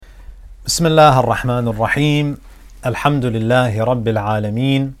بسم الله الرحمن الرحيم الحمد لله رب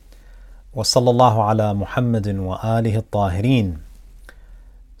العالمين وصلى الله على محمد وآله الطاهرين.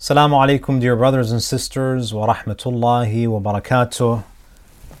 Assalamu alaikum, dear brothers and sisters, wa rahmatullahi wa barakatuh,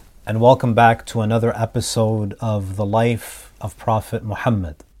 and welcome back to another episode of the life of Prophet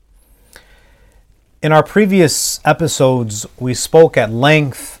Muhammad. In our previous episodes, we spoke at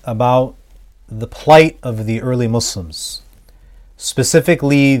length about the plight of the early Muslims,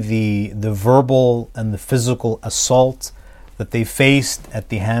 specifically the verbal and the physical assault that they faced at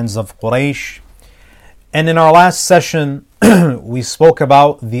the hands of Quraysh. And in our last session, we spoke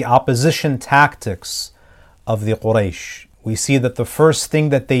about the opposition tactics of the Quraysh. We see that the first thing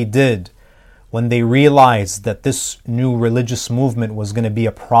that they did when they realized that this new religious movement was going to be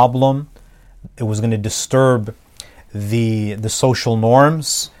a problem, it was going to disturb the social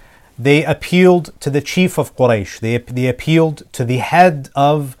norms, they appealed to the chief of Quraysh. They appealed to the head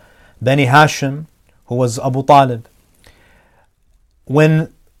of Bani Hashim, who was Abu Talib.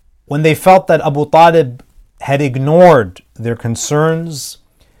 When they felt that Abu Talib had ignored their concerns,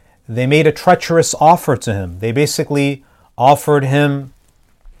 they made a treacherous offer to him. They basically offered him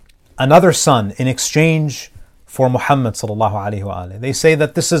another son in exchange for Muhammad sallallahu alaihi wasallam. They say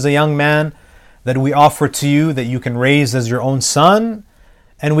that this is a young man that we offer to you that you can raise as your own son,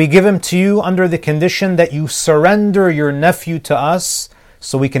 and we give him to you under the condition that you surrender your nephew to us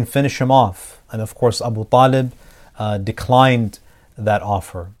so we can finish him off. And of course, Abu Talib declined that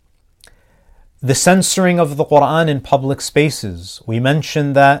offer. The censoring of the Quran in public spaces. We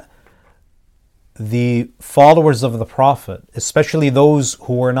mentioned that the followers of the Prophet, especially those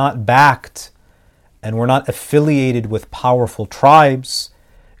who were not backed and were not affiliated with powerful tribes,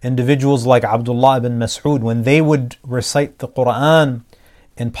 individuals like Abdullah ibn Mas'ud, when they would recite the Quran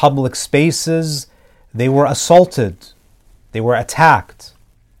in public spaces, they were assaulted, they were attacked.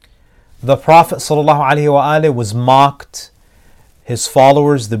 The Prophet ﷺ was mocked, his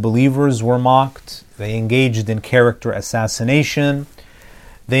followers, the believers, were mocked, they engaged in character assassination,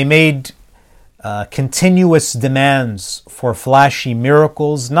 they made continuous demands for flashy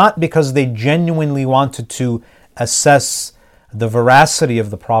miracles, not because they genuinely wanted to assess the veracity of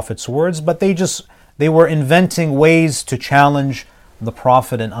the Prophet's words, but they were inventing ways to challenge the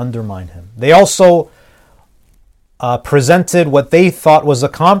Prophet and undermine him. They also presented what they thought was a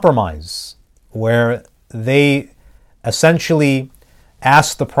compromise, where they essentially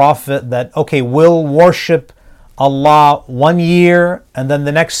asked the Prophet that, okay, we'll worship Allah 1 year, and then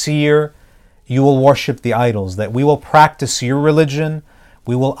the next year you will worship the idols, that we will practice your religion,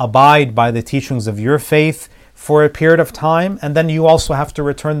 we will abide by the teachings of your faith for a period of time, and then you also have to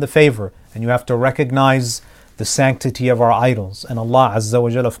return the favor, and you have to recognize the sanctity of our idols. And Allah Azza wa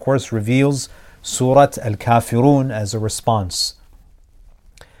Jal, of course, reveals Surat Al-Kafirun as a response.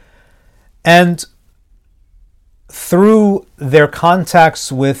 And through their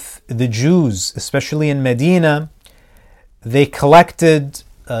contacts with the Jews, especially in Medina, they collected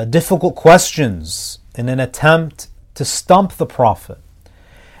difficult questions in an attempt to stump the Prophet.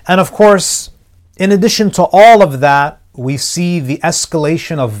 And of course, in addition to all of that, we see the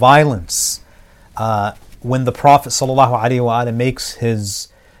escalation of violence when the Prophet ﷺ makes his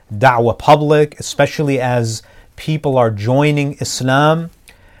da'wah public, especially as people are joining Islam.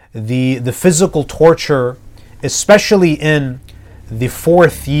 The physical torture, especially in the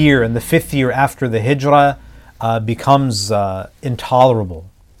 4th year and the 5th year after the Hijra, becomes intolerable.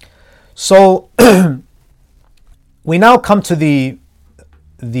 So we now come to the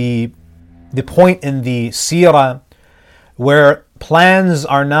point in the seerah where plans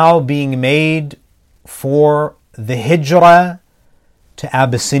are now being made for the Hijra to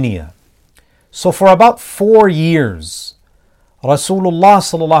Abyssinia. So for about 4 years, Rasulullah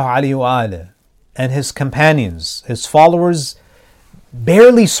sallallahu alaihi wasallam and his companions, his followers,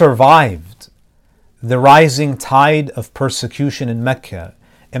 barely survived the rising tide of persecution in Mecca.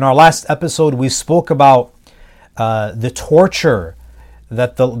 In our last episode, we spoke about the torture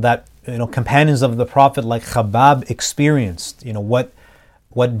that companions of the Prophet like Khabbab experienced.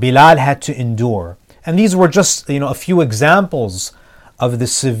 What Bilal had to endure. And these were just a few examples of the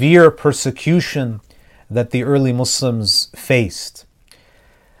severe persecution that the early Muslims faced.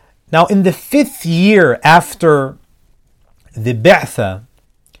 Now, in the 5th year after the Bi'tha,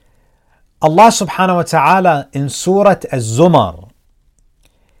 Allah subhanahu wa ta'ala in Surat Az-Zumar,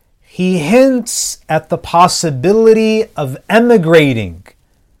 He hints at the possibility of emigrating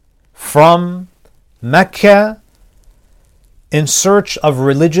from Mecca in search of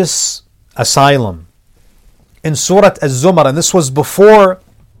religious asylum. In Surat Az-Zumar, and this was before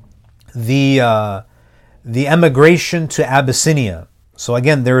the emigration to Abyssinia. So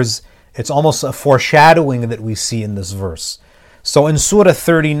again, there's It's almost a foreshadowing that we see in this verse. So in Surah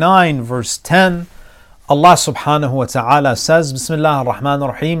 39, verse 10, Allah subhanahu wa ta'ala says, Bismillah ar-Rahman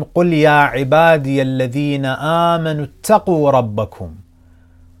ar-Rahim, قُلْ يَا عِبَادِيَ الَّذِينَ آمَنُوا اتَّقُوا رَبَّكُمْ.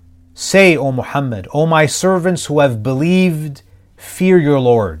 Say, O Muhammad, O my servants who have believed, fear your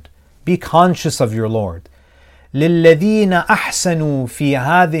Lord. Be conscious of your Lord. لِلَّذِينَ أَحْسَنُوا فِي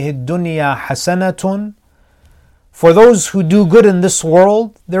هَذِهِ الدُّنْيَا حَسَنَةٌ. For those who do good in this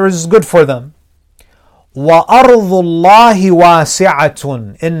world, there is good for them. وَأَرْضُ اللَّهِ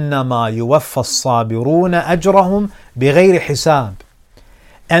وَاسِعَةٌ إِنَّمَا يُوَفَّى الصَّابِرُونَ أَجْرَهُمْ بِغَيْرِ حِسَابٍ.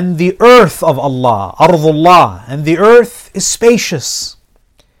 And the earth of Allah, Ardullah, and the earth is spacious.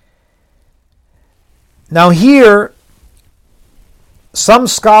 Now here, some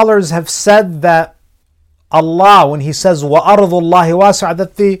scholars have said that Allah, when He says وَأَرْضُ اللَّهِ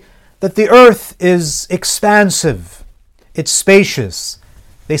وَاسِعَةٌ, that the earth is expansive, it's spacious.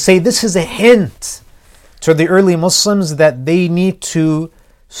 They say this is a hint to the early Muslims that they need to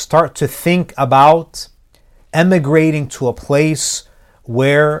start to think about emigrating to a place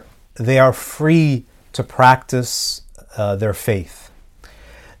where they are free to practice their faith.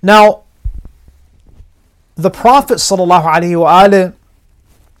 Now, the Prophet ﷺ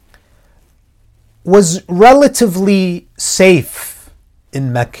was relatively safe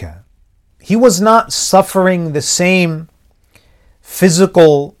in Mecca. He was not suffering the same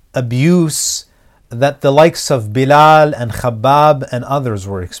physical abuse that the likes of Bilal and Khabbab and others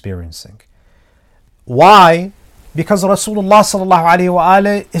were experiencing. Why? Because Rasulullah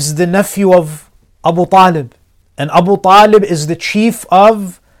ﷺ is the nephew of Abu Talib, and Abu Talib is the chief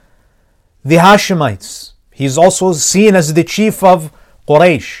of the Hashemites. He's also seen as the chief of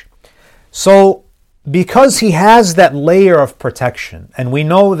Quraysh. So, because he has that layer of protection, and we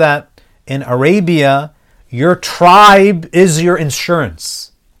know that in Arabia, your tribe is your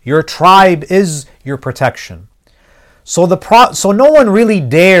insurance. Your tribe is your protection. So no one really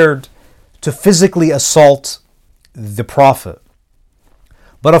dared to physically assault the Prophet.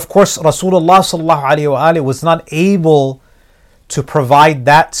 But of course, Rasulullah ﷺ was not able to provide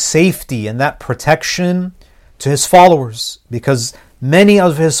that safety and that protection to his followers, because many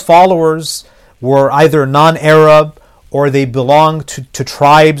of his followers were either non-Arab or they belonged to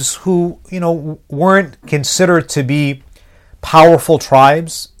tribes who, weren't considered to be powerful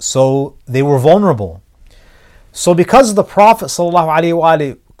tribes, so they were vulnerable. So because the Prophet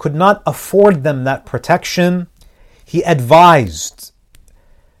ﷺ could not afford them that protection, he advised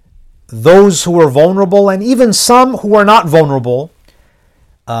those who were vulnerable and even some who were not vulnerable,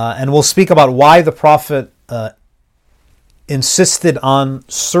 and we'll speak about why the Prophet insisted on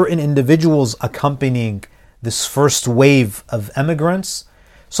certain individuals accompanying this first wave of emigrants.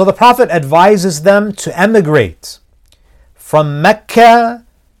 So the Prophet advises them to emigrate from Mecca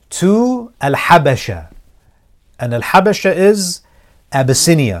to Al-Habasha. And Al-Habasha is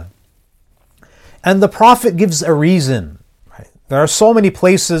Abyssinia. And the Prophet gives a reason. Right? There are so many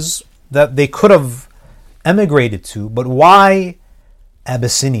places that they could have emigrated to, but why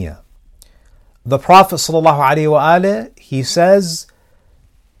Abyssinia? The Prophet ﷺ, he says,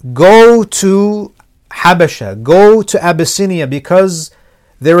 go to Habasha, go to Abyssinia, because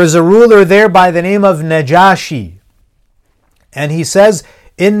there is a ruler there by the name of Najashi. And he says,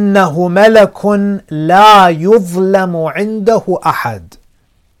 إِنَّهُ مَلَكٌ لَا يُظْلَمُ عِنْدَهُ أَحَدٌ.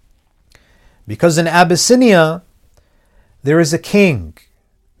 Because in Abyssinia, there is a king.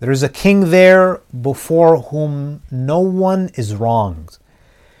 There is a king there before whom no one is wronged.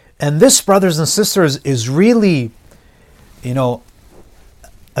 And this, brothers and sisters, is really,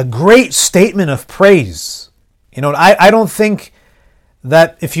 a great statement of praise. I don't think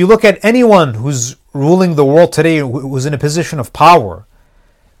that if you look at anyone who's ruling the world today, who's in a position of power,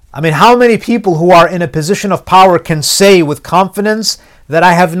 how many people who are in a position of power can say with confidence that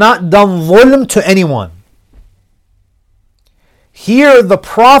I have not done dhulm to anyone? Here, the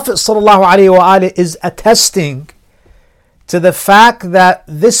Prophet ﷺ is attesting to the fact that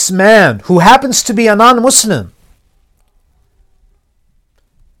this man, who happens to be a non-Muslim,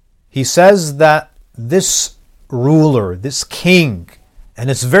 he says that this ruler, this king, and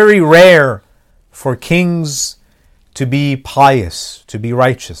it's very rare for kings to be pious, to be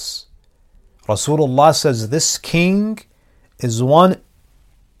righteous. Rasulullah says this king is one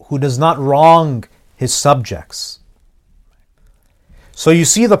who does not wrong his subjects. So you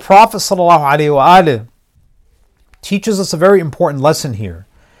see, the Prophet ﷺ teaches us a very important lesson here,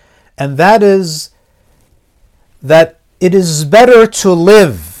 and that is that it is better to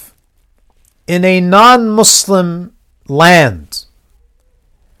live in a non-Muslim land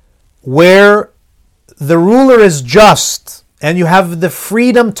where the ruler is just and you have the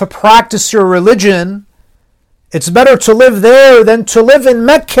freedom to practice your religion, it's better to live there than to live in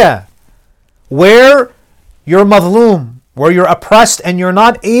Mecca, where you're madloom, where you're oppressed and you're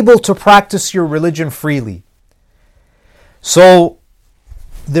not able to practice your religion freely. So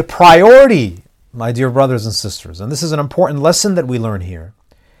the priority, my dear brothers and sisters, and this is an important lesson that we learn here,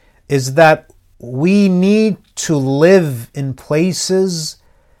 is that we need to live in places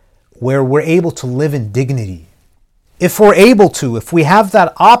where we're able to live in dignity. If we're able to, if we have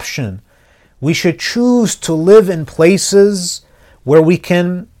that option, we should choose to live in places where we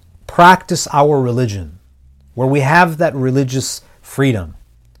can practice our religion, where we have that religious freedom.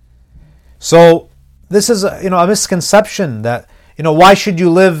 So this is a misconception that, why should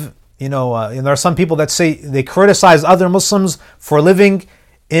you live, there are some people that say they criticize other Muslims for living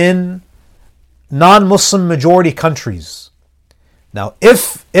in non-Muslim majority countries. Now,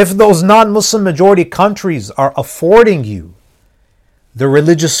 if those non-Muslim majority countries are affording you the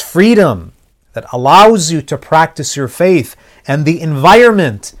religious freedom that allows you to practice your faith, and the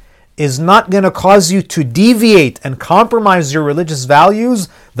environment is not going to cause you to deviate and compromise your religious values,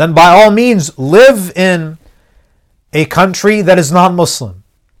 then by all means live in a country that is non-Muslim.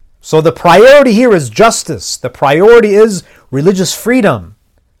 So the priority here is justice. The priority is religious freedom.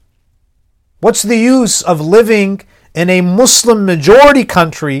 What's the use of living in a Muslim majority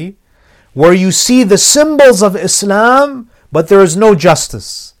country where you see the symbols of Islam, but there is no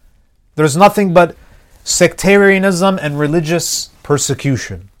justice? There's nothing but sectarianism and religious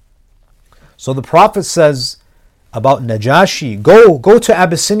persecution. So the Prophet says about Najashi, go to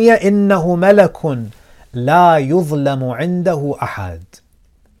Abyssinia, إِنَّهُ مَلَكٌ لَا يُظْلَمُ عِنْدَهُ أَحَدٌ.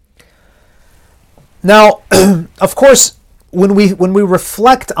 Now, of course, when we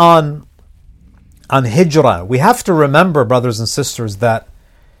reflect on Hijra, we have to remember, brothers and sisters, that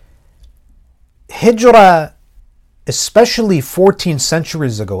Hijra, especially 14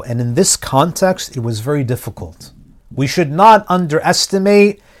 centuries ago, and in this context, it was very difficult. We should not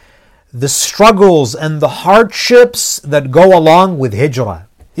underestimate the struggles and the hardships that go along with Hijra.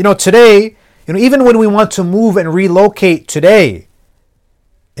 Today, even when we want to move and relocate today,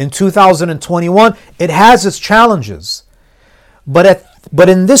 in 2021, it has its challenges. But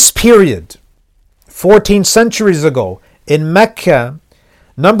in this period, 14 centuries ago, in Mecca,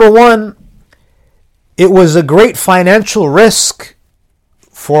 number one, it was a great financial risk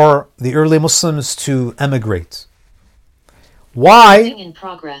for the early Muslims to emigrate. Why? In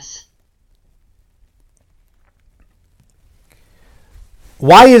progress.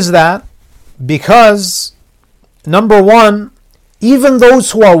 Why is that? Because, number one, even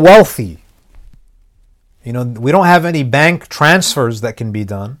those who are wealthy, we don't have any bank transfers that can be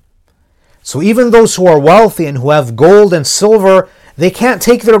done. So even those who are wealthy and who have gold and silver, they can't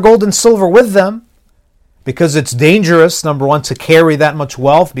take their gold and silver with them because it's dangerous, number one, to carry that much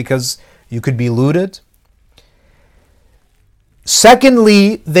wealth because you could be looted.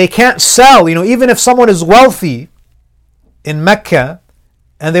 Secondly, they can't sell. Even if someone is wealthy in Mecca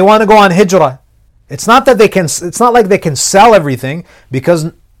and they want to go on Hijra, it's not like they can sell everything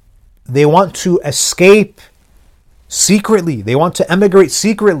because they want to escape secretly. They want to emigrate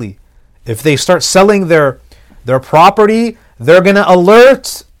secretly. If they start selling their property, they're going to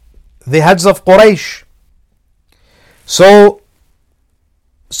alert the heads of Quraysh. So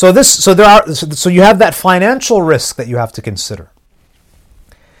you have that financial risk that you have to consider.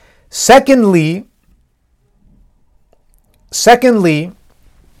 Secondly,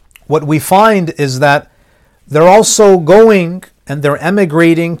 what we find is that they're also going and they're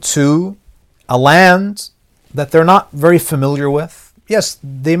emigrating to a land that they're not very familiar with. Yes,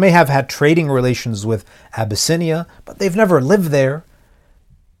 they may have had trading relations with Abyssinia, but they've never lived there.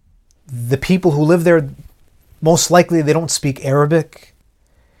 The people who live there, most likely they don't speak Arabic.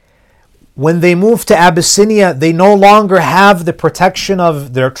 When they move to Abyssinia, they no longer have the protection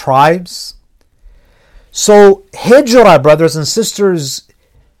of their tribes. So Hijra, brothers and sisters,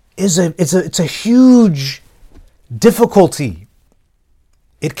 it's a huge difficulty.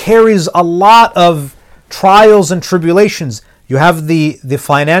 It carries a lot of trials and tribulations. You have the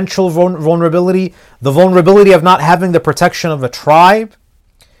financial vulnerability, the vulnerability of not having the protection of a tribe.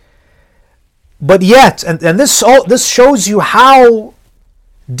 But yet, and this shows you how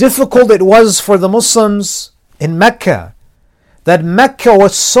difficult it was for the Muslims in Mecca, that Mecca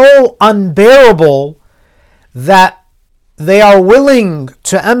was so unbearable that they are willing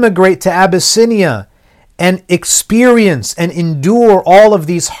to emigrate to Abyssinia and experience and endure all of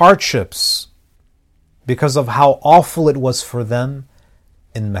these hardships because of how awful it was for them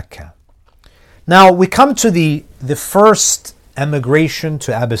in Mecca. Now we come to the first emigration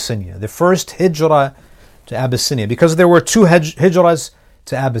to Abyssinia, the first Hijra to Abyssinia, because there were two hijras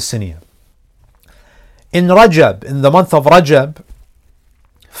to Abyssinia. In Rajab, in the month of Rajab,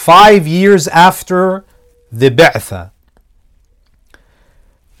 5 years after the Bi'tha.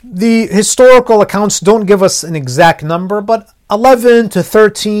 The historical accounts don't give us an exact number, but 11 to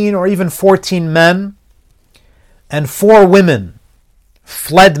 13 or even 14 men and 4 women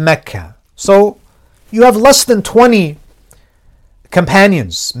fled Mecca. So you have less than 20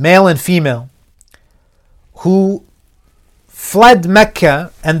 companions, male and female, who fled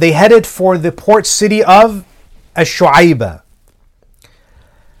Mecca and they headed for the port city of Ash-Shu'aybah.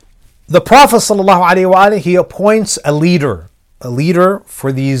 The Prophet ﷺ, he appoints a leader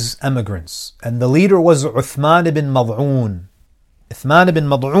for these emigrants. And the leader was Uthman ibn Mad'un. Uthman ibn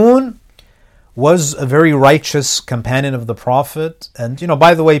Mad'un was a very righteous companion of the Prophet. And,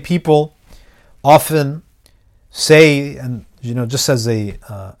 by the way, people often say, and, just as a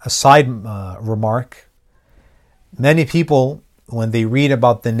side remark, many people, when they read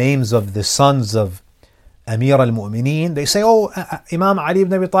about the names of the sons of Amir al-Mu'mineen, they say, Imam Ali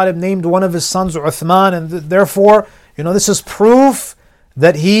ibn Abi Talib named one of his sons Uthman, and therefore, this is proof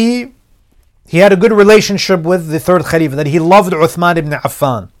that he had a good relationship with the third Khalifa, that he loved Uthman ibn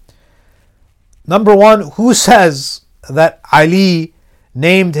Affan. Number one, who says that Ali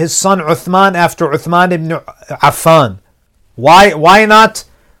named his son Uthman after Uthman ibn Affan? Why not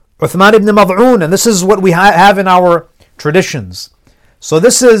Uthman ibn Mad'un? And this is what we have in our traditions. So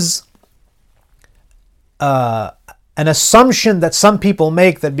this is an assumption that some people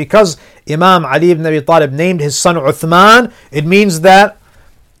make, that because Imam Ali ibn Abi Talib named his son Uthman, it means that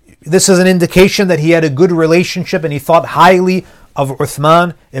this is an indication that he had a good relationship and he thought highly of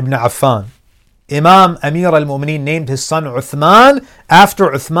Uthman ibn Affan. Imam Amir al-Mu'mineen named his son Uthman after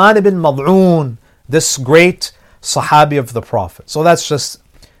Uthman ibn Mad'un, this great Sahabi of the Prophet. So that's just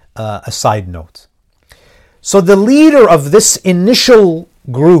a side note. So the leader of this initial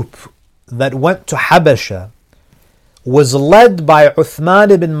group that went to Habasha was led by Uthman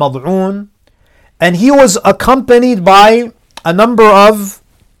ibn Mad'un, and he was accompanied by a number of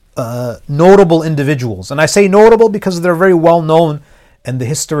notable individuals. And I say notable because they're very well known in the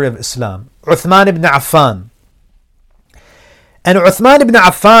history of Islam. Uthman ibn Affan. And Uthman ibn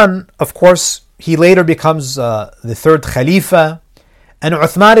Affan, of course, he later becomes the third Khalifa. And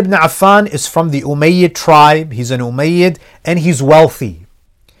Uthman ibn Affan is from the Umayyad tribe. He's an Umayyad and he's wealthy.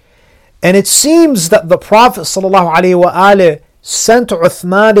 And it seems that the Prophet ﷺ sent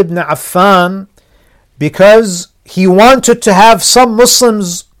Uthman ibn Affan because he wanted to have some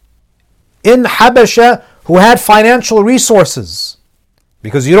Muslims in Habasha who had financial resources.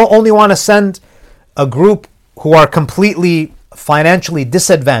 Because you don't only want to send a group who are completely financially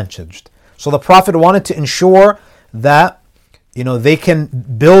disadvantaged. So the Prophet wanted to ensure that they can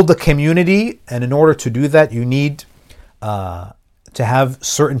build a community, and in order to do that, you need to have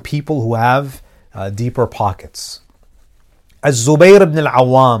certain people who have deeper pockets. As Zubayr ibn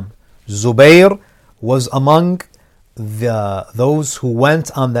al-Awwam, Zubayr was among those who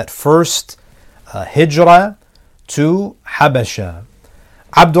went on that first hijrah to Habasha.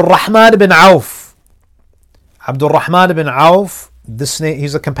 Abdul Rahman ibn Auf,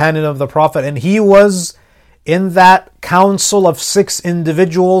 he's a companion of the Prophet, and he was in that council of 6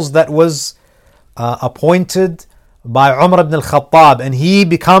 individuals that was appointed by Umar ibn al-Khattab, and he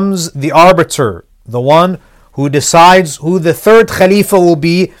becomes the arbiter, the one who decides who the third Khalifa will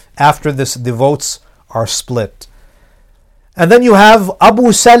be after the votes are split. And then you have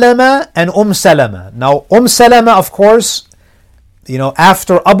Abu Salama and Salama. Now Salama, of course,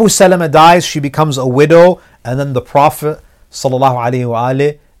 after Abu Salama dies, she becomes a widow, and then the Prophet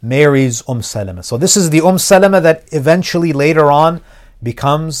ﷺ marries Salama. So this is the Salama that eventually later on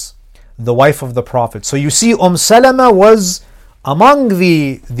becomes the wife of the Prophet. So you see, Salama was among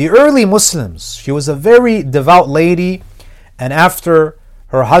the early Muslims. She was a very devout lady, and after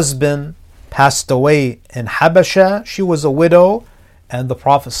her husband passed away in Habasha, she was a widow, and the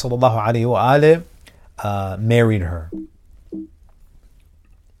Prophet ﷺ married her.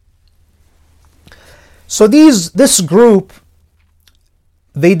 So this group,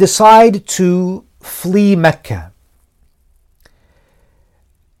 they decide to flee Mecca.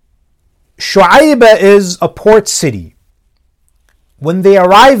 Shu'aybah is a port city. When they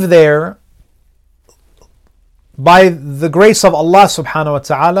arrive there, by the grace of Allah subhanahu wa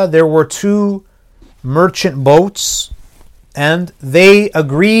ta'ala, there were 2 merchant boats, and they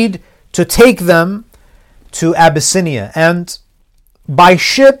agreed to take them to Abyssinia. And by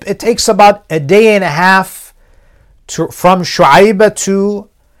ship, it takes about a day and a half from Shu'aybah to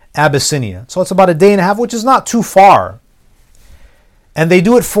Abyssinia. So it's about a day and a half, which is not too far. And they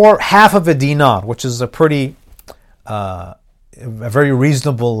do it for half of a dinar, which is a very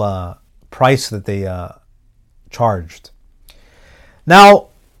reasonable price that they charged. Now,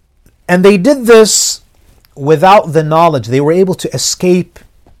 and they did this without the knowledge. They were able to escape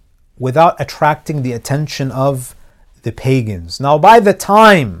without attracting the attention of the pagans. Now, by the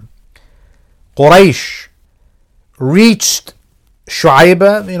time Quraysh reached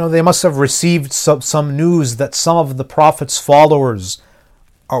Shu'aybah, they must have received some news that some of the Prophet's followers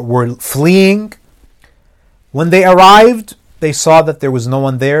were fleeing. When they arrived, they saw that there was no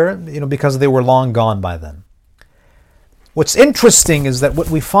one there, because they were long gone by then. What's interesting is that what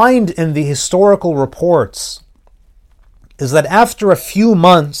we find in the historical reports is that after a few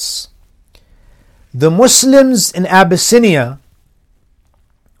months, the Muslims in Abyssinia,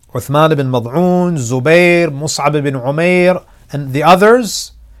 Uthman ibn Mad'un, Zubair, Mus'ab ibn Umair, and the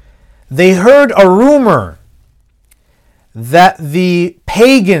others, they heard a rumor that the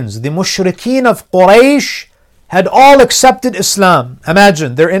pagans, the mushrikeen of Quraysh, had all accepted Islam.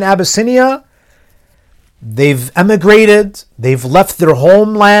 Imagine, they're in Abyssinia, they've emigrated, they've left their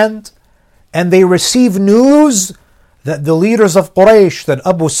homeland, and they receive news that the leaders of Quraysh, that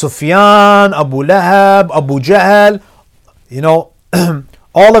Abu Sufyan, Abu Lahab, Abu Jahl,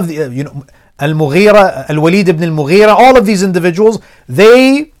 all of the, Al-Mughira, Al-Walid ibn Al-Mughira, all of these individuals,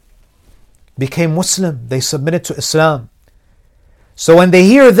 they became Muslim. They submitted to Islam. So when they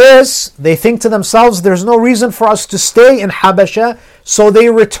hear this, they think to themselves, there's no reason for us to stay in Habasha. So they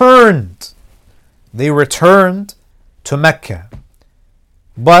returned. They returned to Mecca.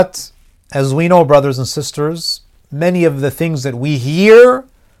 But as we know, brothers and sisters, many of the things that we hear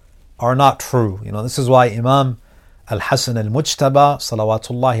are not true. This is why Imam Al-Hasan Al-Mujtaba,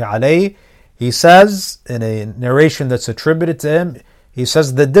 salawatullahi alayhi, he says in a narration that's attributed to him, he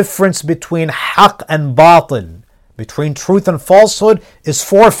says the difference between haqq and batil, between truth and falsehood, is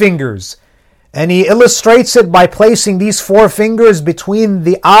 4 fingers. And he illustrates it by placing these 4 fingers between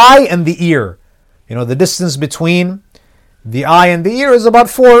the eye and the ear. The distance between the eye and the ear is about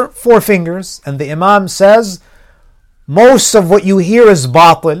four fingers. And the Imam says, most of what you hear is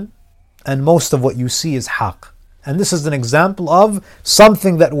batil, and most of what you see is haqq. And this is an example of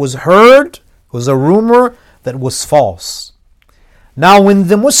something that was heard, was a rumor that was false. Now, when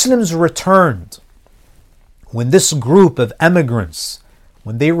the Muslims returned, when this group of emigrants,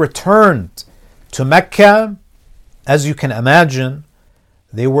 when they returned to Mecca, as you can imagine,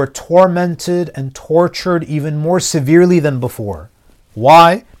 they were tormented and tortured even more severely than before.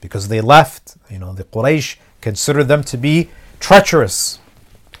 Why? Because they left. The Quraysh considered them to be treacherous.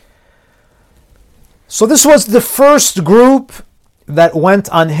 So this was the first group that went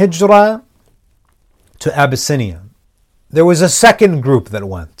on Hijra to Abyssinia. There was a second group that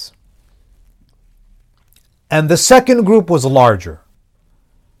went. And the second group was larger.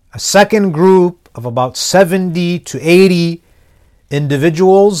 A second group of about 70 to 80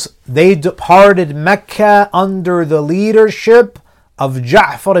 individuals. They departed Mecca under the leadership of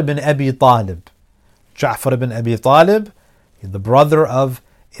Ja'far ibn Abi Talib. Ja'far ibn Abi Talib, the brother of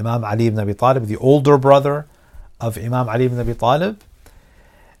Imam Ali ibn Abi Talib, the older brother of Imam Ali ibn Abi Talib.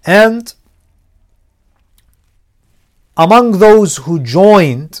 And among those who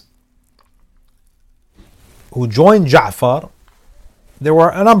joined Ja'far, there were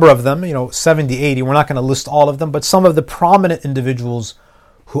a number of them, 70, 80. We're not going to list all of them, but some of the prominent individuals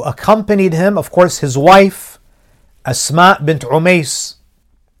who accompanied him, of course, his wife, Asma bint Umays.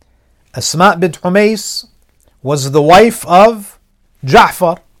 Asma bint Umays was the wife of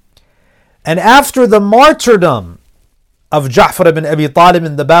Ja'far. And after the martyrdom of Ja'far ibn Abi Talib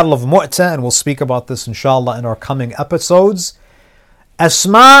in the Battle of Mu'tah, and we'll speak about this inshallah in our coming episodes,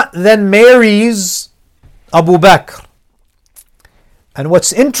 Asma then marries Abu Bakr. And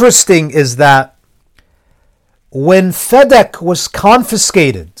what's interesting is that when Fadak was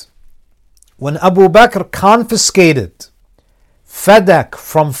confiscated, when Abu Bakr confiscated Fadak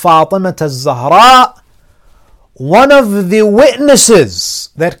from Fatima al-Zahra, one of the witnesses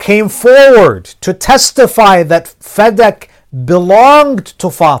that came forward to testify that Fadak belonged to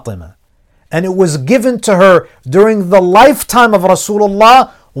Fatima and it was given to her during the lifetime of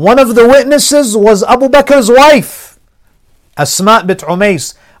Rasulullah, one of the witnesses was Abu Bakr's wife, Asma bint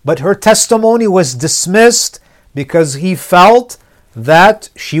Umays. But her testimony was dismissed because he felt that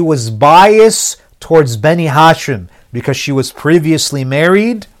she was biased towards Bani Hashim because she was previously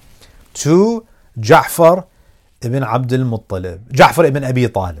married to Ja'far ibn Abdul Muttalib, Ja'far ibn Abi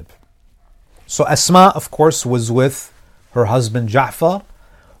Talib. So Asma, of course, was with her husband Ja'far.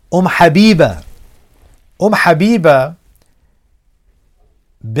 Habiba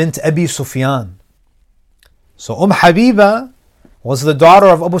bint Abi Sufyan. So Habiba was the daughter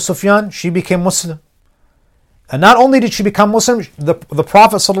of Abu Sufyan. She became Muslim. And not only did she become Muslim, the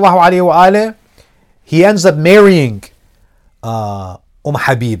Prophet ﷺ, he ends up marrying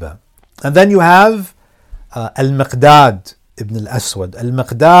Habiba. And then you have Al-Miqdad ibn al-Aswad.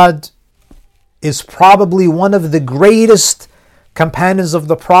 Al-Miqdad is probably one of the greatest companions of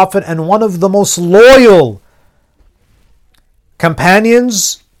the Prophet and one of the most loyal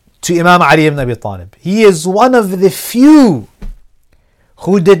companions to Imam Ali ibn Abi Talib. He is one of the few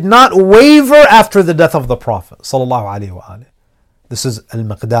who did not waver after the death of the Prophet ﷺ. This is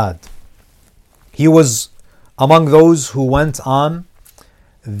Al-Miqdad. He was among those who went on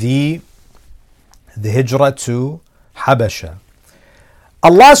the Hijra to Habasha.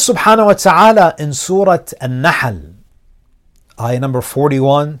 Allah subhanahu wa ta'ala in Surah An-Nahl, ayah number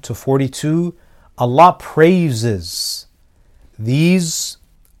 41 to 42, Allah praises these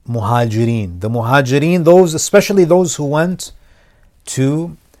muhajirin. The muhajirin, those, especially those who went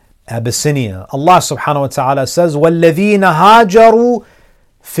to Abyssinia. Allah subhanahu wa ta'ala says, وَالَّذِينَ هَاجَرُوا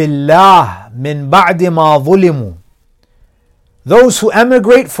فِي اللَّهِ مِنْ بَعْدِ مَا ظُلِمُوا. Those who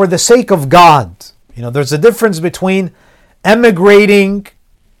emigrate for the sake of God. There's a difference between emigrating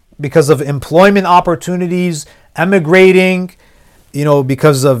because of employment opportunities, emigrating,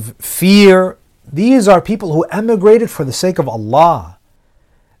 because of fear. These are people who emigrated for the sake of Allah.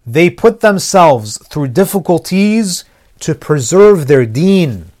 They put themselves through difficulties to preserve their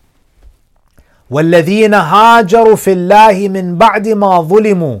deen. وَالَّذِينَ هَاجَرُوا فِي اللَّهِ مِنْ بَعْدِ مَا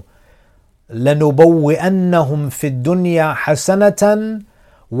ظُلِمُوا لَنُبَوِّئَنَّهُمْ فِي الدُّنْيَا حَسَنَةً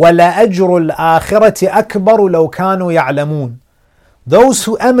وَلَأَجْرُ الْآخِرَةِ أَكْبَرُ لَوْ كَانُوا يَعْلَمُونَ. Those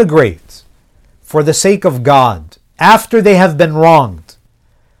who emigrate for the sake of God after they have been wronged,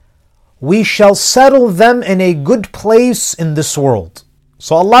 we shall settle them in a good place in this world.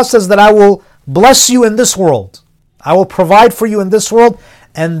 So Allah says that I will bless you in this world. I will provide for you in this world,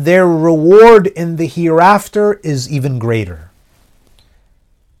 and their reward in the hereafter is even greater.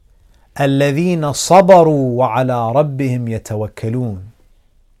 الَّذِينَ صَبَرُوا وَعَلَىٰ رَبِّهِمْ يَتَوَكَّلُونَ.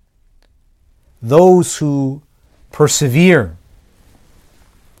 Those who persevere,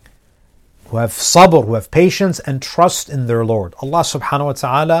 who have sabr, who have patience and trust in their Lord. Allah subhanahu wa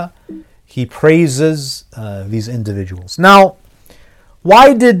ta'ala, He praises these individuals. Now,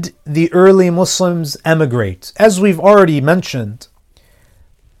 why did the early Muslims emigrate? As we've already mentioned,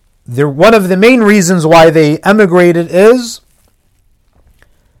 one of the main reasons why they emigrated is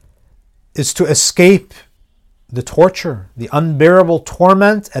to escape the torture, the unbearable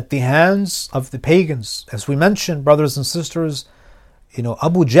torment at the hands of the pagans. As we mentioned, brothers and sisters,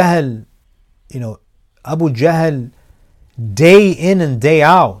 Abu Jahl, day in and day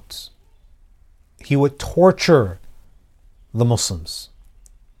out, he would torture the Muslims.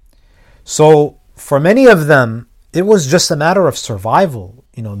 So for many of them, it was just a matter of survival.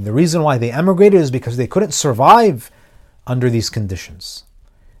 The reason why they emigrated is because they couldn't survive under these conditions.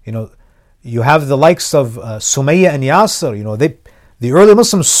 You have the likes of Sumayya and Yasir. The early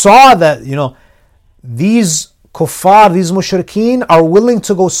Muslims saw that these kuffar, these mushrikeen are willing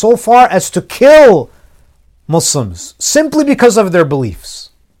to go so far as to kill Muslims simply because of their beliefs.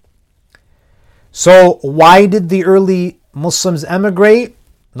 So why did the early Muslims emigrate?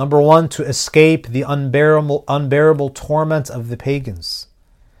 Number one, to escape the unbearable torment of the pagans.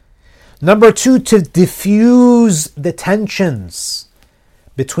 Number two, to diffuse the tensions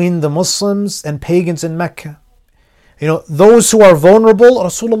between the Muslims and pagans in Mecca. Those who are vulnerable,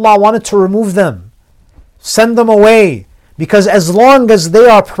 Rasulullah wanted to remove them, send them away, because as long as they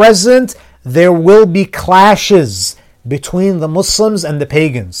are present, there will be clashes between the Muslims and the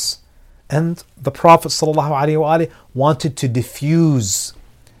pagans. And the Prophet ﷺ wanted to diffuse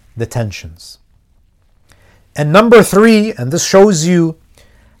the tensions. And number three, and this shows you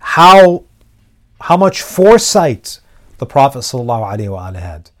how much foresight the Prophet ﷺ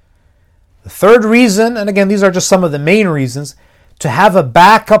had. The third reason, and again these are just some of the main reasons, to have a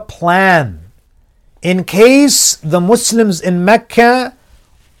backup plan in case the Muslims in Mecca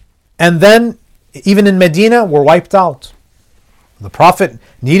and then even in Medina were wiped out. The Prophet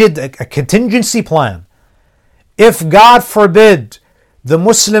needed a contingency plan. If, God forbid, the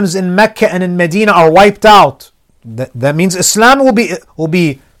Muslims in Mecca and in Medina are wiped out, that means Islam will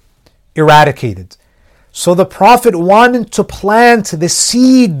be eradicated. So the Prophet wanted to plant the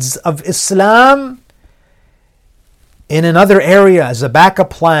seeds of Islam in another area as a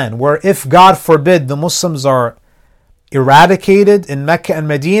backup plan, where if, God forbid, the Muslims are eradicated in Mecca and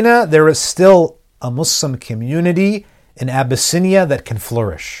Medina, there is still a Muslim community in Abyssinia that can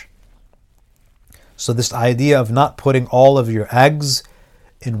flourish. So this idea of not putting all of your eggs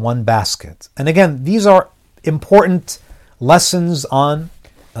in one basket. And again, these are important lessons on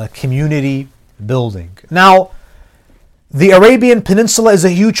community building. Now, the Arabian Peninsula is a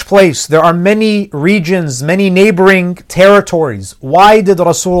huge place. There are many regions, many neighboring territories. Why did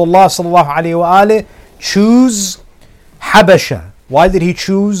Rasulullah sallallahu alaihi wasallam choose Habasha? Why did he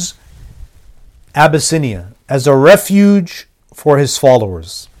choose Abyssinia as a refuge for his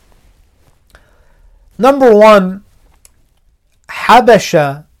followers? Number one,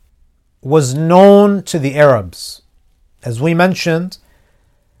 Habasha was known to the Arabs. As we mentioned,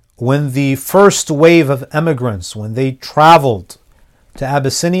 when the first wave of immigrants, when they traveled to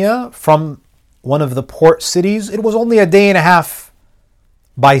Abyssinia from one of the port cities, it was only a day and a half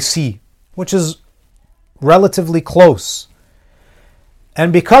by sea, which is relatively close.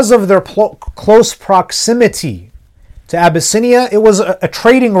 And because of their close proximity to Abyssinia, it was a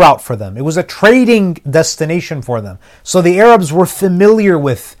trading route for them. It was a trading destination for them. So the Arabs were familiar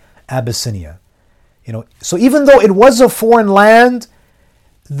with Abyssinia. So even though it was a foreign land,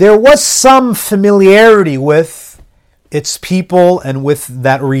 there was some familiarity with its people and with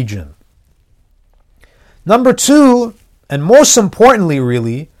that region. Number two, and most importantly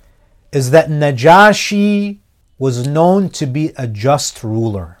really, is that Najashi was known to be a just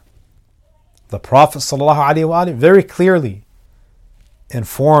ruler. The Prophet ﷺ very clearly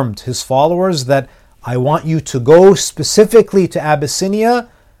informed his followers that I want you to go specifically to Abyssinia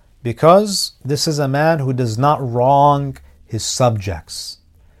because this is a man who does not wrong his subjects.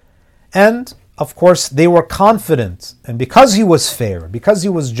 And, of course, they were confident, and because he was fair, because he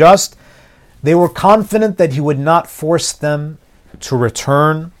was just, they were confident that he would not force them to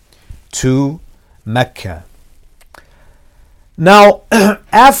return to Mecca. Now,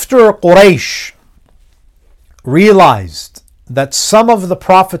 after Quraysh realized that some of the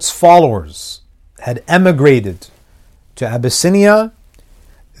Prophet's followers had emigrated to Abyssinia,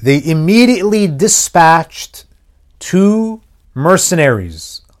 they immediately dispatched two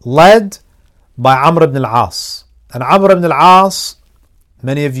mercenaries led by Amr ibn al-As. And Amr ibn al-As,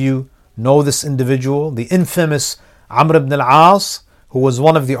 many of you know this individual, the infamous Amr ibn al-As, who was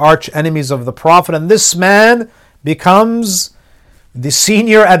one of the arch enemies of the Prophet. And this man becomes the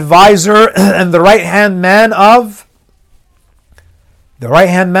senior advisor and the right-hand man of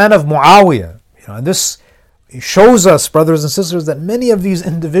Muawiyah. And this shows us, brothers and sisters, that many of these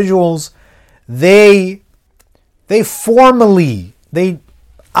individuals, they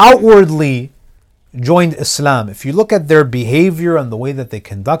outwardly joined Islam. If you look at their behavior and the way that they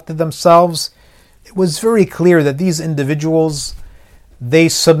conducted themselves, it was very clear that these individuals, they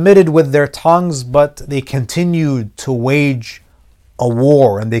submitted with their tongues, but they continued to wage a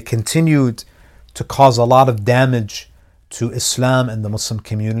war and they continued to cause a lot of damage to Islam and the Muslim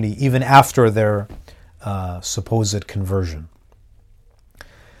community even after their supposed conversion.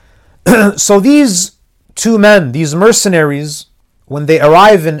 So these two men, these mercenaries, when they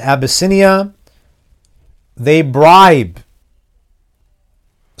arrive in Abyssinia, they bribe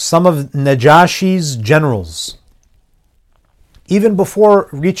some of Najashi's generals. Even before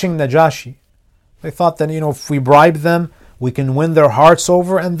reaching Najashi, they thought that, if we bribe them, we can win their hearts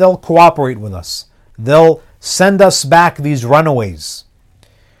over and they'll cooperate with us. They'll send us back these runaways.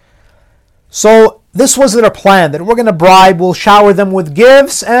 So this was their plan, that we're going to bribe, we'll shower them with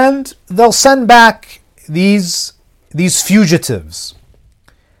gifts, and they'll send back these fugitives.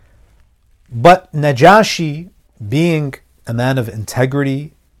 But Najashi, being a man of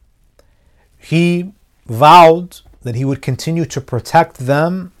integrity, he vowed that he would continue to protect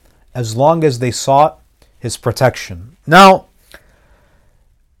them as long as they sought his protection. Now,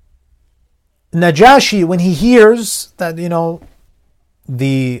 Najashi, when he hears that,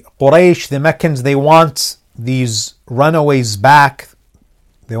 the Quraysh, the Meccans, they want these runaways back,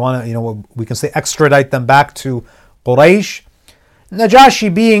 they want to, we can say extradite them back to Quraysh.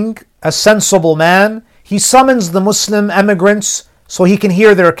 Najashi, being a sensible man, he summons the Muslim emigrants so he can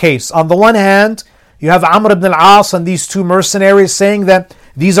hear their case. On the one hand, you have Amr ibn al-As and these two mercenaries saying that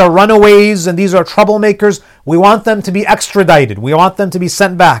these are runaways and these are troublemakers. We want them to be extradited. We want them to be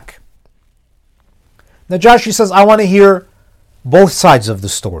sent back. Najashi says, I want to hear both sides of the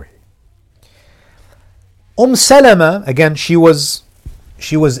story. Salama, again, she was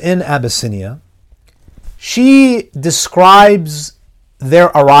in Abyssinia. She describes their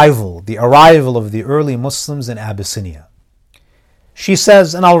arrival, the arrival of the early Muslims in Abyssinia. She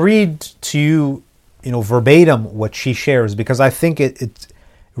says, and I'll read to you, verbatim what she shares, because I think it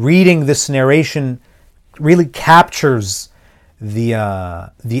reading this narration really captures the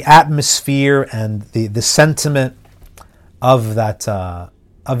atmosphere and the sentiment of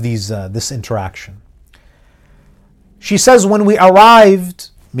this interaction. She says, when we arrived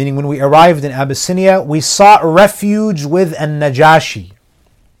meaning when we arrived in Abyssinia, we sought refuge with An-Najashi,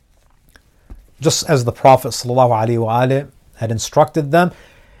 just as the Prophet ﷺ had instructed them,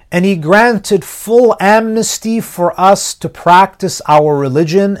 and he granted full amnesty for us to practice our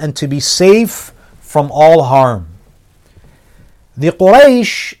religion and to be safe from all harm. The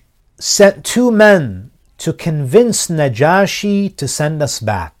Quraysh sent 2 men to convince Najashi to send us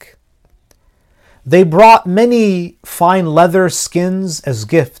back. They brought many fine leather skins as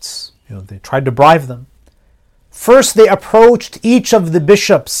gifts. They tried to bribe them. First, they approached each of the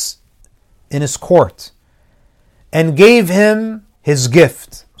bishops in his court and gave him his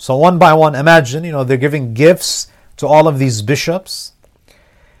gift. So one by one, imagine, they're giving gifts to all of these bishops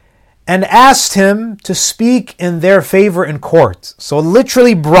and asked him to speak in their favor in court. So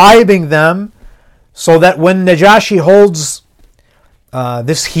literally bribing them so that when Najashi holds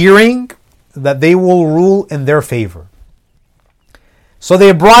this hearing, that they will rule in their favor. So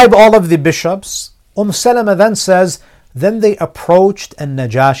they bribe all of the bishops. Salama then says, then they approached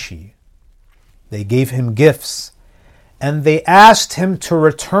An-Najashi. They gave him gifts and they asked him to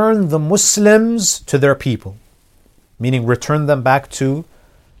return the Muslims to their people, meaning return them back to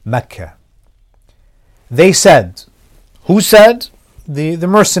Mecca. They said, who said? The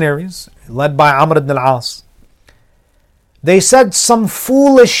mercenaries, led by Amr ibn al-As. They said, some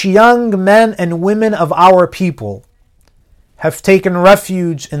foolish young men and women of our people have taken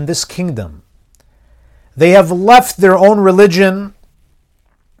refuge in this kingdom. They have left their own religion,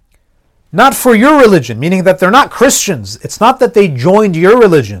 not for your religion, meaning that they're not Christians. It's not that they joined your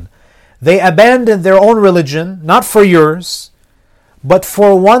religion. They abandoned their own religion, not for yours, but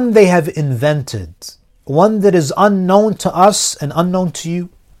for one they have invented, one that is unknown to us and unknown to you.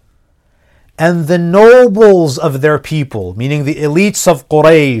 And the nobles of their people, meaning the elites of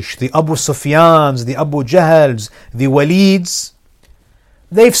Quraysh, the Abu Sufyans, the Abu Jahals, the Walids,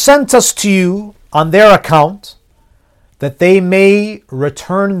 they've sent us to you on their account that they may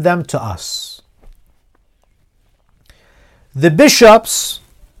return them to us. The bishops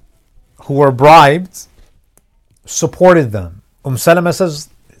who were bribed supported them. Salama says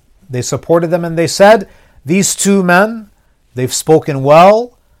they supported them and they said, these 2 men, they've spoken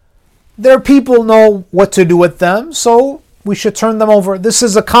well. Their people know what to do with them, so we should turn them over. This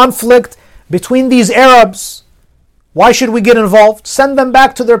is a conflict between these Arabs. Why should we get involved? Send them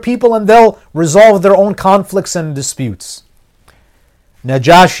back to their people and they'll resolve their own conflicts and disputes.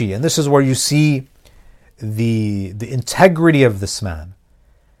 Najashi, and this is where you see the integrity of this man.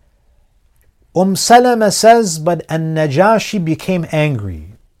 Salama says, but An-Najashi became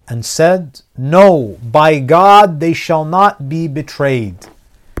angry and said, no, by God they shall not be betrayed.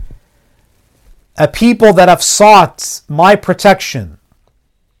 A people that have sought my protection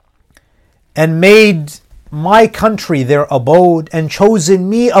and made my country their abode and chosen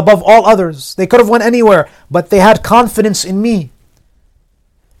me above all others. They could have went anywhere, but they had confidence in me.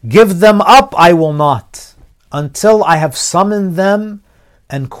 Give them up I will not, until I have summoned them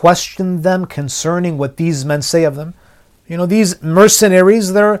and questioned them concerning what these men say of them. These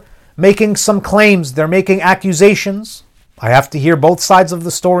mercenaries, they're making some claims, they're making accusations. I have to hear both sides of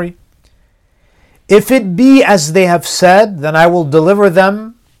the story. If it be as they have said, then I will deliver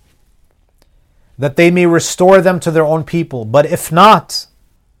them, that they may restore them to their own people. But if not,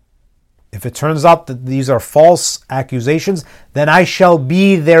 if it turns out that these are false accusations, then I shall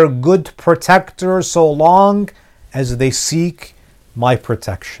be their good protector so long as they seek my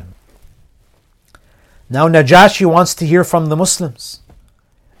protection. Now Najashi wants to hear from the Muslims.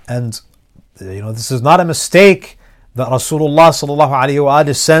 And this is not a mistake that Rasulullah sallallahu alaihi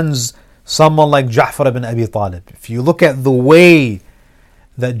wasallam sends someone like Ja'far ibn Abi Talib. If you look at the way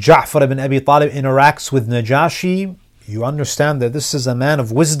that Ja'far ibn Abi Talib interacts with Najashi, you understand that this is a man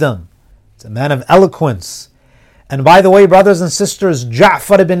of wisdom. It's a man of eloquence. And by the way, brothers and sisters,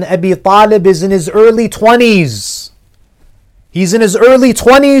 Ja'far ibn Abi Talib is in his early 20s. He's in his early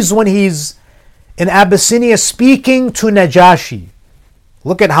 20s when he's in Abyssinia speaking to Najashi.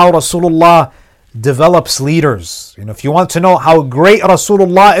 Look at how Rasulullah develops leaders. If you want to know how great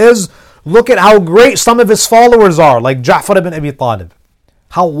Rasulullah is, look at how great some of his followers are, like Ja'far ibn Abi Talib.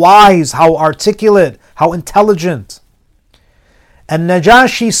 How wise, how articulate, how intelligent. And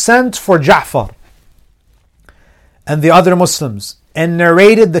Najashi sent for Ja'far and the other Muslims and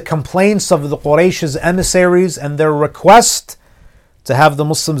narrated the complaints of the Quraysh's emissaries and their request to have the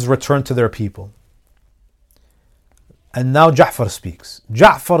Muslims return to their people. And now Ja'far speaks.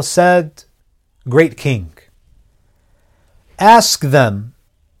 Ja'far said, great king, ask them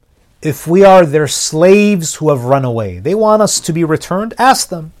if we are their slaves who have run away. They want us to be returned. Ask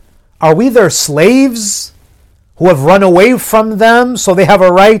them, are we their slaves who have run away from them, so they have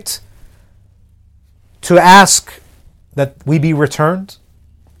a right to ask that we be returned?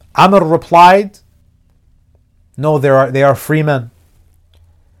 Amr replied, no, they are free men.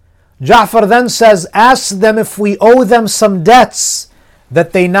 Ja'far then says, ask them if we owe them some debts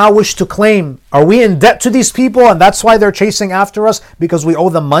that they now wish to claim. Are we in debt to these people and that's why they're chasing after us, because we owe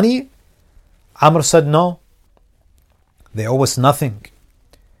them money? Amr said, no, they owe us nothing.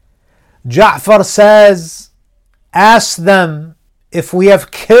 Ja'far says, ask them if we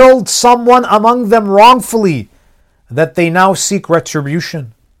have killed someone among them wrongfully, that they now seek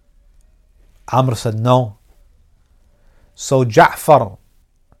retribution. Amr said, no. So Ja'far,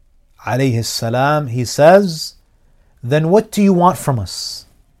 alayhi salam, he says, then what do you want from us?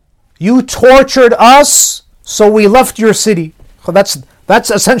 You tortured us, so we left your city.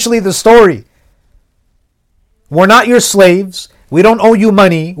 That's essentially the story. We're not your slaves. We don't owe you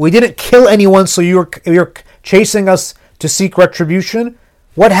money. We didn't kill anyone, so you're chasing us to seek retribution.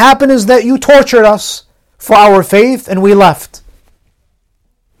 What happened is that you tortured us for our faith and we left.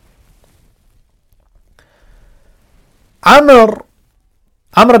 Amr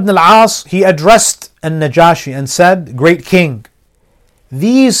ibn al-As, he addressed al-Najashi and said, great king,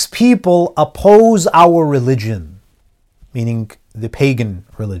 these people oppose our religion, meaning the pagan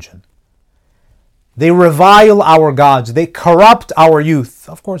religion. They revile our gods. They corrupt our youth.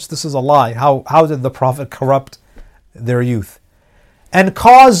 Of course, this is a lie. How did the Prophet corrupt their youth? And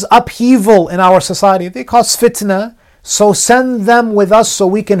cause upheaval in our society. They cause fitna. So send them with us so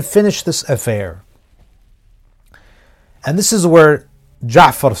we can finish this affair. And this is where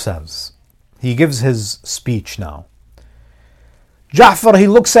Ja'far says, he gives his speech now. Ja'far, he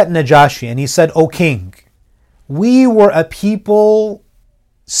looks at Najashi and he said, O king, we were a people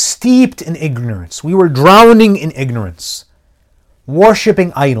steeped in ignorance. We were drowning in ignorance,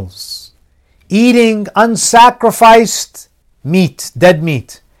 worshipping idols, eating unsacrificed meat, dead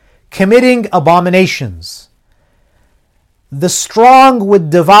meat, committing abominations. The strong would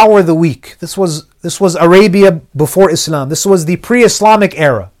devour the weak. This was Arabia before Islam. This was the pre-Islamic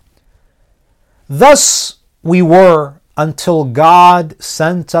era. Thus we were until God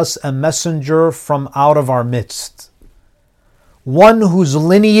sent us a messenger from out of our midst, one whose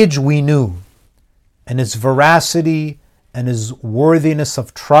lineage we knew, and his veracity and his worthiness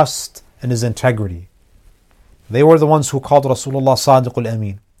of trust and his integrity. They were the ones who called Rasulullah Sadiqul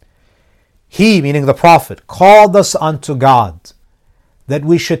Ameen. He, meaning the Prophet, called us unto God that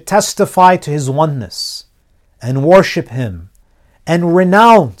we should testify to his oneness and worship him and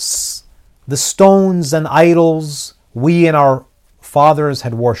renounce the stones and idols we and our fathers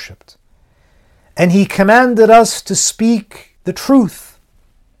had worshipped. And he commanded us to speak the truth,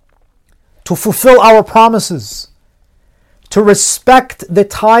 to fulfill our promises, to respect the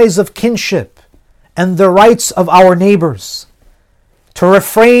ties of kinship and the rights of our neighbors, to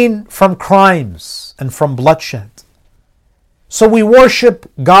refrain from crimes and from bloodshed. So we worship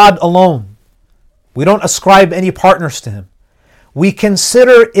God alone. We don't ascribe any partners to him. We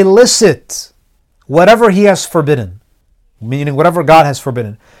consider illicit whatever he has forbidden, meaning whatever God has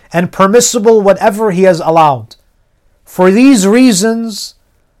forbidden, and permissible whatever he has allowed. For these reasons,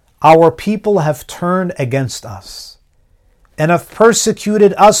 our people have turned against us and have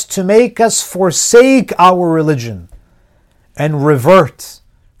persecuted us to make us forsake our religion and revert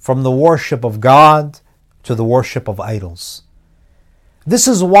from the worship of God to the worship of idols. This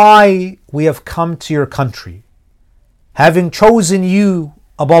is why we have come to your country, having chosen you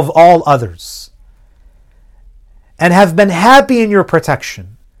above all others, and have been happy in your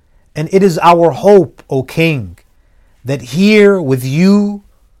protection. And it is our hope, O King, that here with you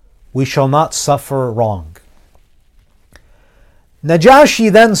we shall not suffer wrong.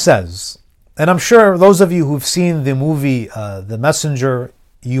 Najashi then says, and I'm sure those of you who've seen the movie The Messenger,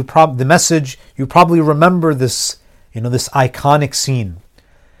 you probably remember this, this iconic scene.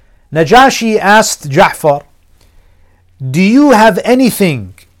 Najashi asked Ja'far, do you have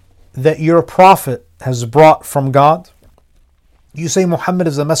anything that your prophet has brought from God? You say Muhammad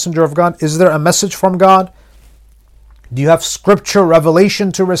is a messenger of God. Is there a message from God? Do you have scripture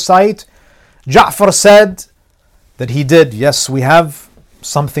revelation to recite? Ja'far said that he did. Yes, we have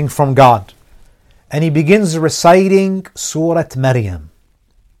something from God. And he begins reciting Surah Maryam.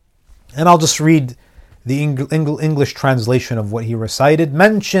 And I'll just read the English translation of what he recited.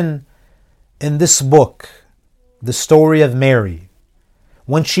 Mention in this book the story of Mary,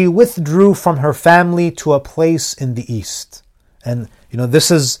 when she withdrew from her family to a place in the east. And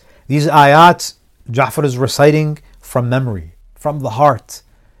these ayat Ja'far is reciting from memory, from the heart.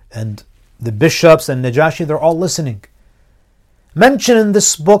 And the bishops and Najashi, they're all listening. Mention in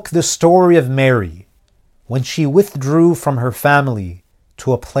this book the story of Mary, when she withdrew from her family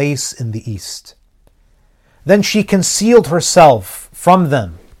to a place in the east. Then she concealed herself from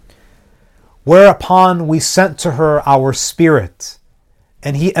them, whereupon we sent to her our spirit,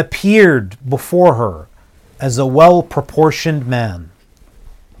 and he appeared before her as a well-proportioned man.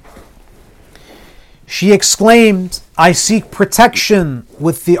 She exclaimed, I seek protection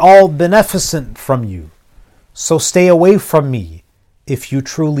with the All-Beneficent from you, so stay away from me if you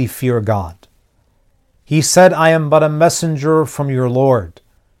truly fear God. He said, I am but a messenger from your Lord,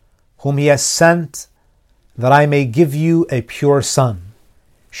 whom he has sent that I may give you a pure son.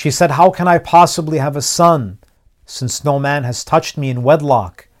 She said, how can I possibly have a son, since no man has touched me in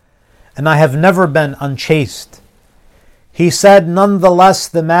wedlock, and I have never been unchaste? He said, nonetheless,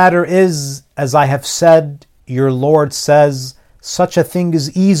 the matter is, as I have said, your Lord says, such a thing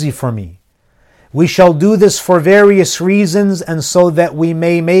is easy for me. We shall do this for various reasons, and so that we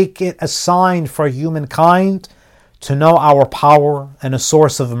may make it a sign for humankind to know our power and a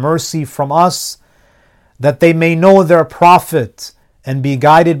source of mercy from us, that they may know their prophet and be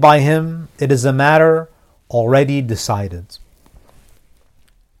guided by him. It is a matter already decided.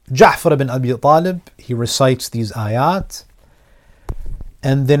 Ja'far ibn Abi Talib, he recites these ayat,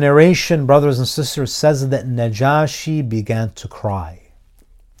 and the narration, brothers and sisters, says that Najashi began to cry.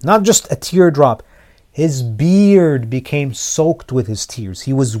 Not just a teardrop, his beard became soaked with his tears.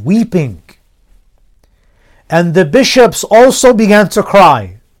 He was weeping. And the bishops also began to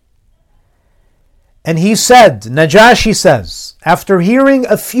cry. And he said, Najashi says, after hearing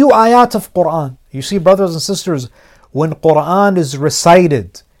a few ayat of Quran, you see, brothers and sisters, when Quran is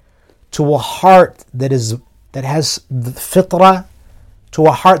recited to a heart that has the fitrah, to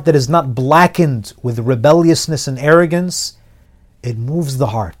a heart that is not blackened with rebelliousness and arrogance, it moves the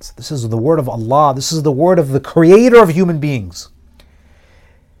heart. This is the word of Allah. This is the word of the creator of human beings.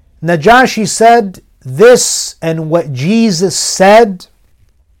 Najashi said, this and what Jesus said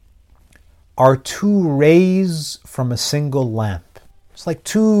are two rays from a single lamp. It's like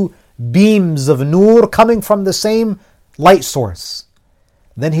two beams of nur coming from the same light source.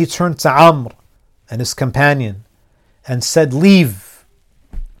 Then he turned to Amr and his companion and said, leave.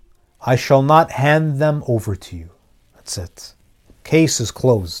 I shall not hand them over to you. That's it. Case is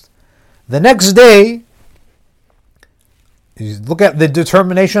closed. The next day, look at the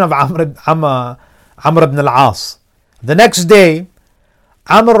determination of Amr ibn al-As. The next day,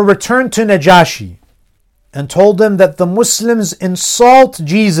 Amr returned to Najashi and told him that the Muslims insult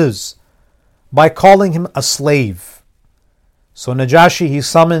Jesus by calling him a slave. So Najashi, he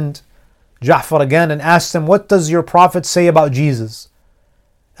summoned Ja'far again and asked him, what does your prophet say about Jesus?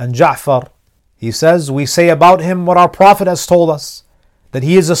 And Ja'far, he says, we say about him what our prophet has told us, that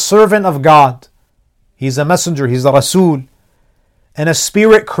he is a servant of God, he's a messenger, he's a Rasul, and a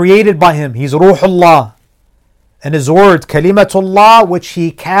spirit created by him, he's Ruhullah, and his word, Kalimatullah, which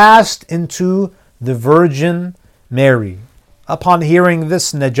he cast into the Virgin Mary. Upon hearing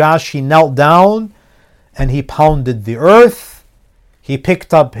this, Najashi knelt down and he pounded the earth. He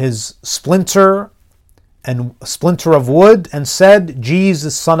picked up his splinter of wood and said,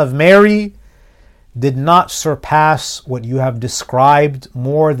 Jesus, son of Mary, did not surpass what you have described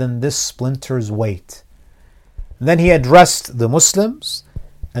more than this splinter's weight. Then he addressed the Muslims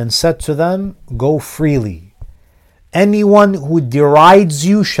and said to them, go freely. Anyone who derides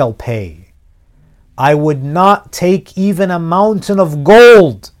you shall pay. I would not take even a mountain of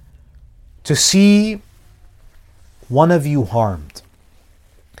gold to see one of you harmed.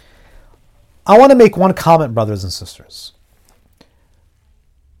 I want to make one comment, brothers and sisters.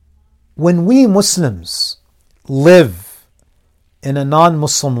 When we Muslims live in a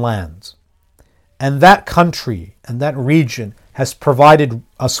non-Muslim land, and that country and that region has provided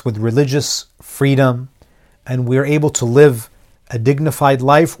us with religious freedom, and we're able to live a dignified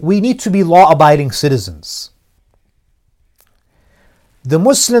life, we need to be law-abiding citizens. The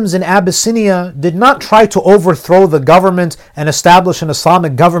Muslims in Abyssinia did not try to overthrow the government and establish an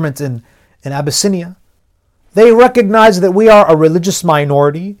Islamic government in Abyssinia. They recognize that we are a religious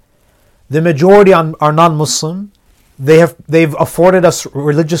minority. The majority are non-Muslim. They've afforded us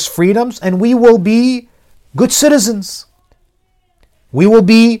religious freedoms, and we will be good citizens. We will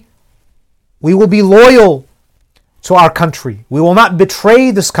be loyal to our country. We will not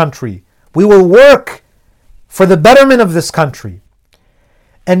betray this country. We will work for the betterment of this country.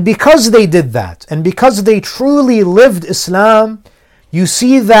 And because they did that, and because they truly lived Islam, you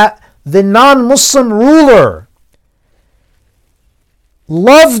see that the non-Muslim ruler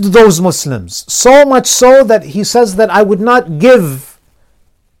loved those Muslims, so much so that he says that I would not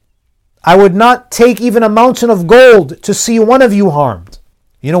take even a mountain of gold to see one of you harmed.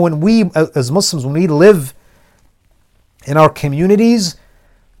 You know, when we as Muslims, when we live in our communities,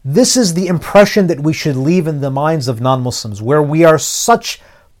 this is the impression that we should leave in the minds of non-Muslims, where we are such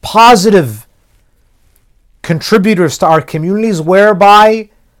positive contributors to our communities, whereby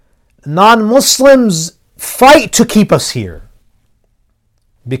non-Muslims fight to keep us here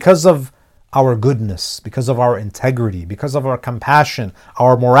because of our goodness, because of our integrity, because of our compassion,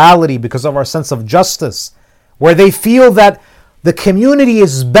 our morality, because of our sense of justice, where they feel that the community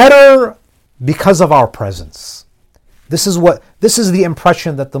is better because of our presence. This is the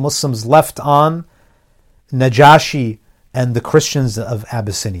impression that the Muslims left on Najashi and the Christians of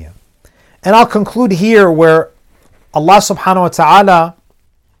Abyssinia. And I'll conclude here, where Allah subhanahu wa ta'ala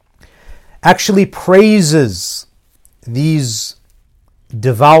actually praises these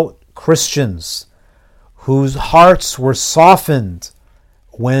devout Christians whose hearts were softened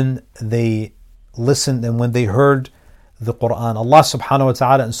when they listened and when they heard the Quran. Allah subhanahu wa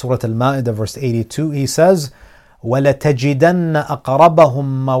ta'ala in Surah Al-Ma'idah verse 82, He says, وَلَتَجِدَنَّ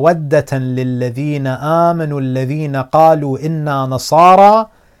أَقْرَبَهُمْ مَوَدَّةً لِلَّذِينَ آمَنُوا الَّذِينَ قَالُوا إِنَّا نَصَارَى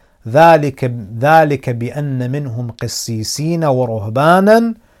ذَلِكَ بِأَنَّ مِنْهُمْ قِسِّيسِينَ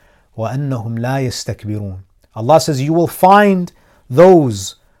وَرُهْبَانًا وَأَنَّهُمْ لَا يَسْتَكْبِرُونَ. Allah says, you will find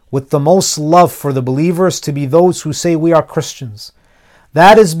those with the most love for the believers to be those who say we are Christians.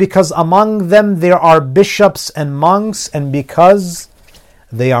 That is because among them there are bishops and monks, and because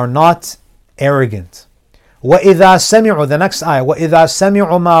they are not arrogant. وَإِذَا سَمِعُوا, the next ayah, وَإِذَا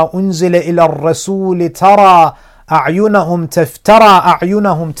سَمِعُوا مَا أُنزِلَ إِلَى الرَّسُولِ تَرَى أَعْيُنَهُمْ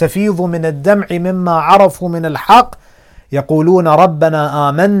تَفِيضُ مِنَ الدَّمْعِ مِمَّا عَرَفُوا مِنَ الْحَقِّ يَقُولُونَ رَبَّنَا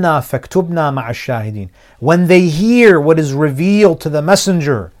آمَنَّا فَاكْتُبْنَا مَعَ الشَّاهِدِينَ. When they hear what is revealed to the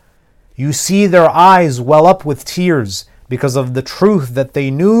messenger, you see their eyes well up with tears because of the truth that they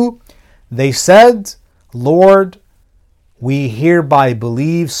knew. They said, Lord, we hereby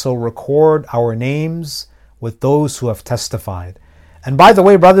believe, so record our names with those who have testified. And by the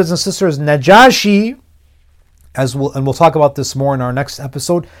way, brothers and sisters, Najashi, we'll talk about this more in our next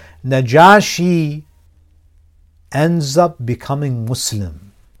episode, Najashi ends up becoming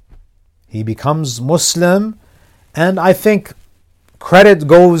Muslim. He becomes Muslim, and I think credit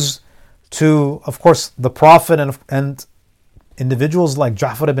goes to, of course, the Prophet and individuals like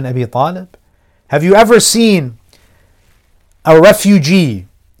Ja'far ibn Abi Talib. Have you ever seen a refugee,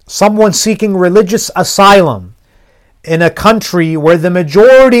 someone seeking religious asylum in a country where the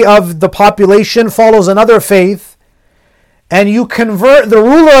majority of the population follows another faith, and you convert the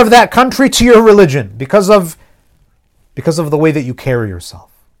ruler of that country to your religion because of the way that you carry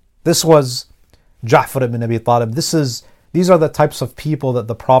yourself? This was Ja'far ibn Abi Talib. These are the types of people that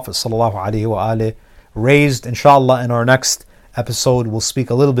the Prophet ﷺ raised. Inshallah, in our next episode, we'll speak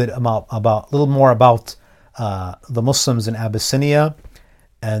a little bit about a little more about the Muslims in Abyssinia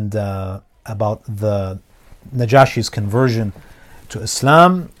and about the Najashi's conversion to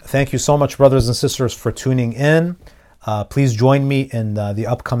Islam. Thank you so much, brothers and sisters, for tuning in. Please join me in the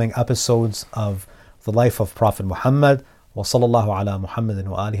upcoming episodes of the life of Prophet Muhammad. Wa sallallahu ala Muhammadin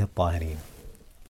wa alihi at-tahirin.